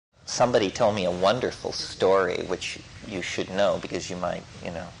somebody told me a wonderful story, which you should know because you might,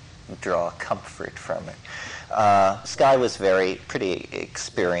 draw comfort from it. This guy was pretty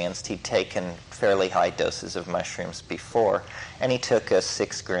experienced. He'd taken fairly high doses of mushrooms before, and he took a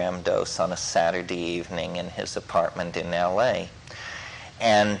 6-gram dose on a Saturday evening in his apartment in LA.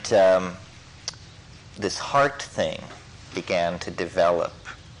 And this heart thing began to develop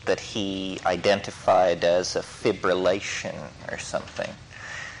that he identified as a fibrillation or something.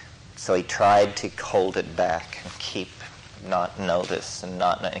 So he tried to hold it back and not notice, and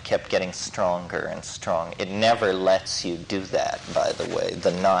it kept getting stronger and stronger. It never lets you do that, by the way,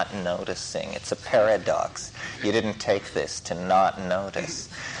 the not noticing. It's a paradox. You didn't take this to not notice.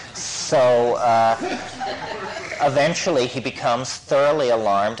 So eventually he becomes thoroughly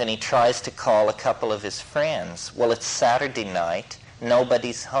alarmed, and he tries to call a couple of his friends. Well, it's Saturday night.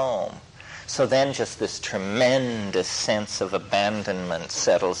 Nobody's home. So then just this tremendous sense of abandonment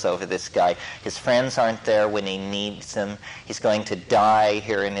settles over this guy. His friends aren't there when he needs them. He's going to die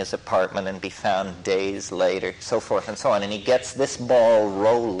here in his apartment and be found days later, so forth and so on. And he gets this ball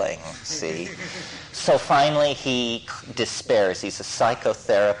rolling, see? So finally he despairs. He's a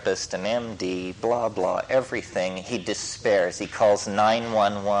psychotherapist, an MD, blah, blah, everything. He despairs. He calls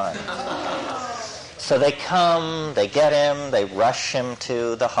 911. So they come, they get him, they rush him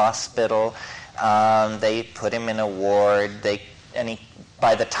to the hospital, they put him in a ward,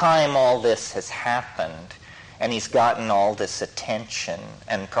 by the time all this has happened, and he's gotten all this attention,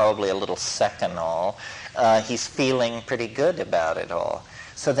 and probably a little Seconal, he's feeling pretty good about it all.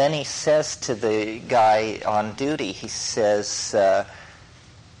 So then he says to the guy on duty, he says,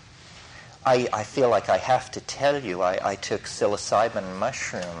 I feel like I have to tell you, I took psilocybin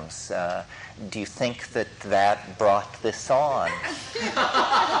mushrooms. Do you think that brought this on?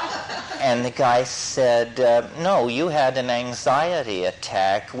 And the guy said, no, you had an anxiety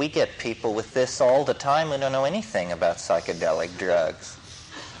attack. We get people with this all the time who don't know anything about psychedelic drugs.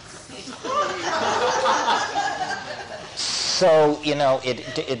 So,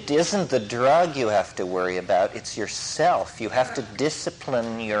 it isn't the drug you have to worry about, it's yourself. You have to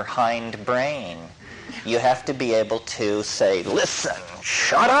discipline your hind brain. You have to be able to say, listen,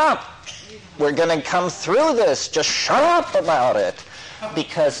 shut up! We're going to come through this, just shut up about it.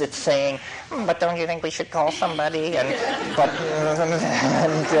 Because it's saying, but don't you think we should call somebody?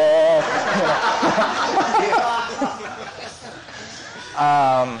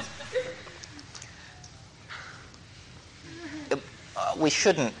 We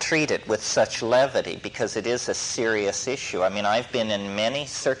shouldn't treat it with such levity because it is a serious issue. I mean, I've been in many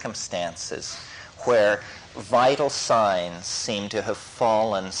circumstances where vital signs seem to have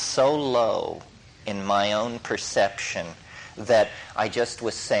fallen so low in my own perception that I just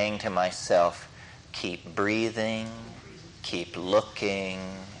was saying to myself, keep breathing, keep looking,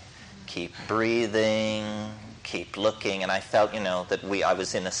 keep breathing, keep looking. And I felt, that I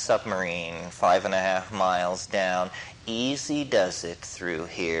was in a submarine 5.5 miles down. Easy does it through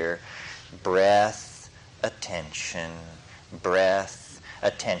here. Breath, attention, breath,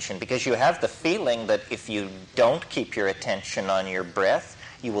 attention. Because you have the feeling that if you don't keep your attention on your breath,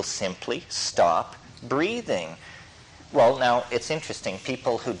 you will simply stop breathing. Well, now, it's interesting.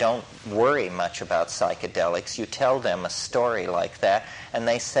 People who don't worry much about psychedelics, you tell them a story like that, and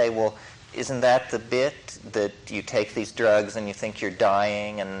they say, well, isn't that the bit that you take these drugs and you think you're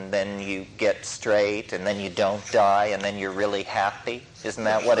dying and then you get straight and then you don't die and then you're really happy? Isn't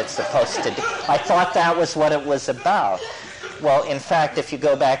that what it's supposed to do? I thought that was what it was about. Well, in fact, if you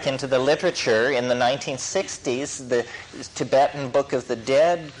go back into the literature, in the 1960s, the Tibetan Book of the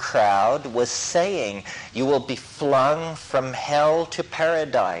Dead crowd was saying, you will be flung from hell to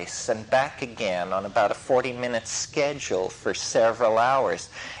paradise and back again on about a 40-minute schedule for several hours.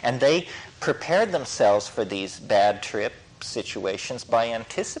 And they prepared themselves for these bad trip situations by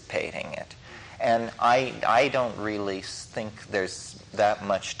anticipating it. And I don't really think there's that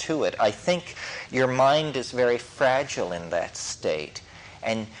much to it. I think your mind is very fragile in that state.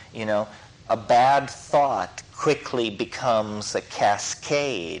 And, a bad thought quickly becomes a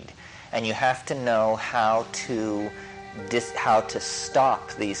cascade. And you have to know how to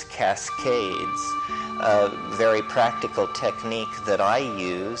stop these cascades. A very practical technique that I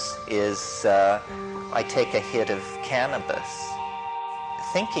use is I take a hit of cannabis.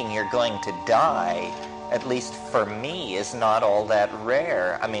 Thinking you're going to die, at least for me, is not all that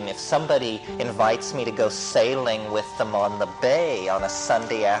rare. I mean, if somebody invites me to go sailing with them on the bay on a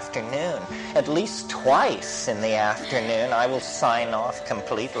Sunday afternoon, at least twice in the afternoon, I will sign off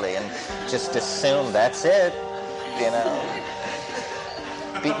completely and just assume that's it,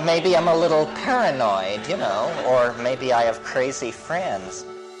 Maybe I'm a little paranoid, or maybe I have crazy friends.